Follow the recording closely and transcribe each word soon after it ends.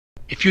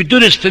If you do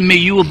this for me,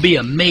 you will be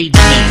a made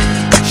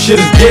man. Shit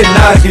is getting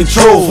out of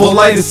control. For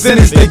light of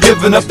sentence, they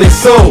giving up their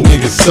soul.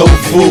 Niggas so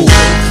fool.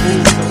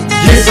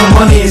 Get some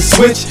money and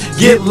switch,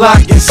 get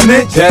locked and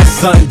snitch. That's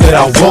something that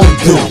I won't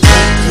do.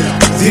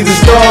 It's either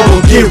starve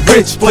or get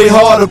rich. Play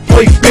hard or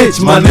play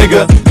bitch, my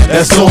nigga.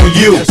 That's on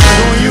you.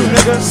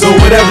 So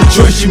whatever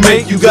choice you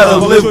make, you gotta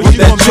live with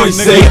that choice.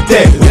 Say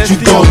that, what you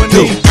gonna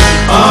do?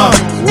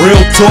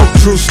 Real talk,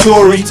 true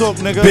story.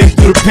 Been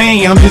through the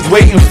pain, I'm just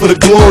waiting for the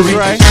glory.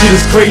 Shit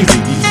is crazy,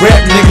 these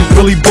rap niggas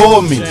really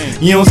bore me.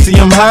 You don't see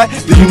them hot,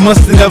 then you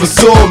must have never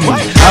saw me.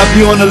 I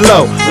be on the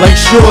low, like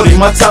shorty,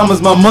 my time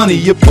is my money.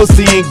 Your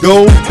pussy ain't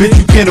gold, bitch,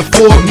 you can't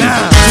afford me.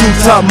 Two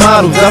top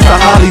models, that's a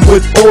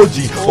Hollywood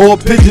orgy. All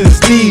pigeons,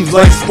 thieves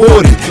like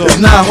Sporty.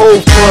 It's not whole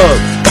club.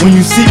 When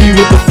you see me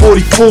with the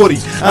 40-40,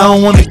 I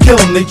don't wanna kill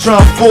them, they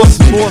try and force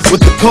me.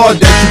 With the card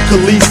that you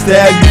could lease to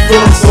have you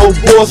feeling so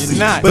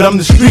bossy. But I'm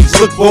the streets,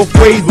 look both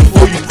ways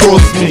before you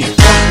cross me.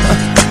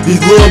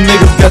 These little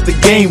niggas got the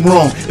game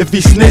wrong. If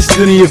he snitched,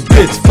 then he a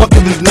bitch, fuck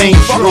if his name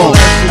strong.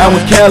 Out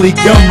in Cali,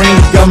 gun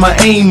range, got my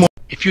aim on.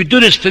 If you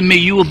do this for me,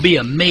 you will be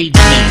a made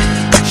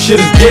man. Shit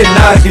is getting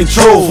out of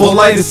control. For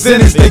light of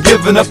sentence, they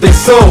giving up their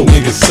soul.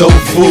 Niggas so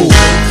fool.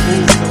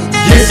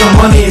 Get some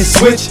money and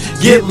switch,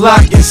 get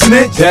locked and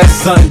snitch. That's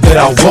something that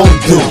I won't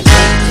do.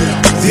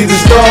 It's either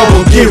starve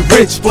or get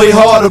rich. Play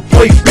hard or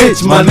play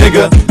bitch, my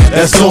nigga.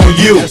 That's on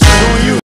you.